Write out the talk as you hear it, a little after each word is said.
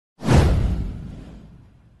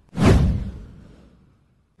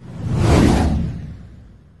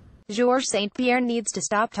St-Pierre needs to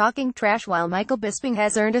stop talking trash. While Michael Bisping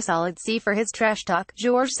has earned a solid C for his trash talk,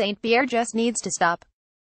 St-Pierre just needs to stop.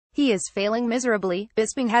 He is failing miserably.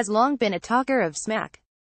 Bisping has long been a talker of smack.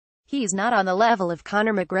 He's not on the level of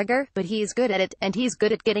Conor McGregor, but he's good at it, and he's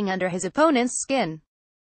good at getting under his opponent's skin.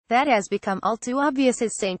 That has become all too obvious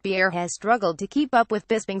as St-Pierre has struggled to keep up with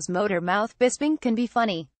Bisping's motor mouth. Bisping can be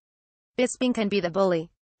funny. Bisping can be the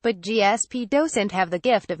bully. But GSP doesn't have the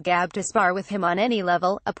gift of gab to spar with him on any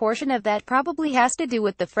level. A portion of that probably has to do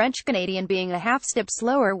with the French-Canadian being a half-step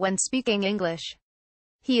slower when speaking English.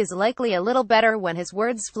 He is likely a little better when his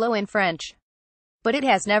words flow in French. But it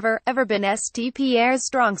has never, ever been StPierre's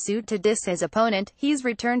strong suit to diss his opponent. He's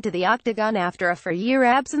returned to the octagon after a 4-year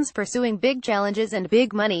absence pursuing big challenges and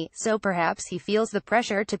big money, so perhaps he feels the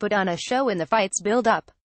pressure to put on a show in the fight's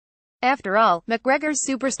build-up. After all, McGregor's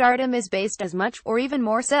superstardom is based as much, or even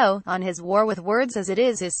more so, on his war with words as it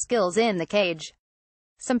is his skills in the cage.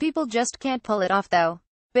 Some people just can't pull it off though.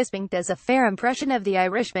 Bisping does a fair impression of the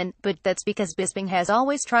Irishman, but that's because Bisping has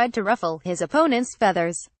always tried to ruffle his opponent's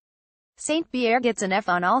feathers. St-Pierre gets an F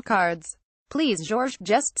on all cards. Please George,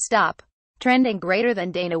 just stop. Trending greater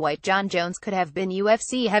than Dana White. John Jones could have been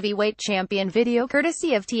UFC heavyweight champion. Video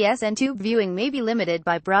courtesy of TSN Tube. Viewing may be limited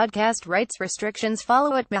by broadcast rights restrictions.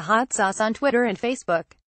 Follow at @MaHotSauce on Twitter and Facebook.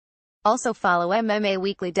 Also follow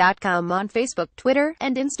MMAweekly.com on Facebook, Twitter,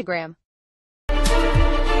 and Instagram.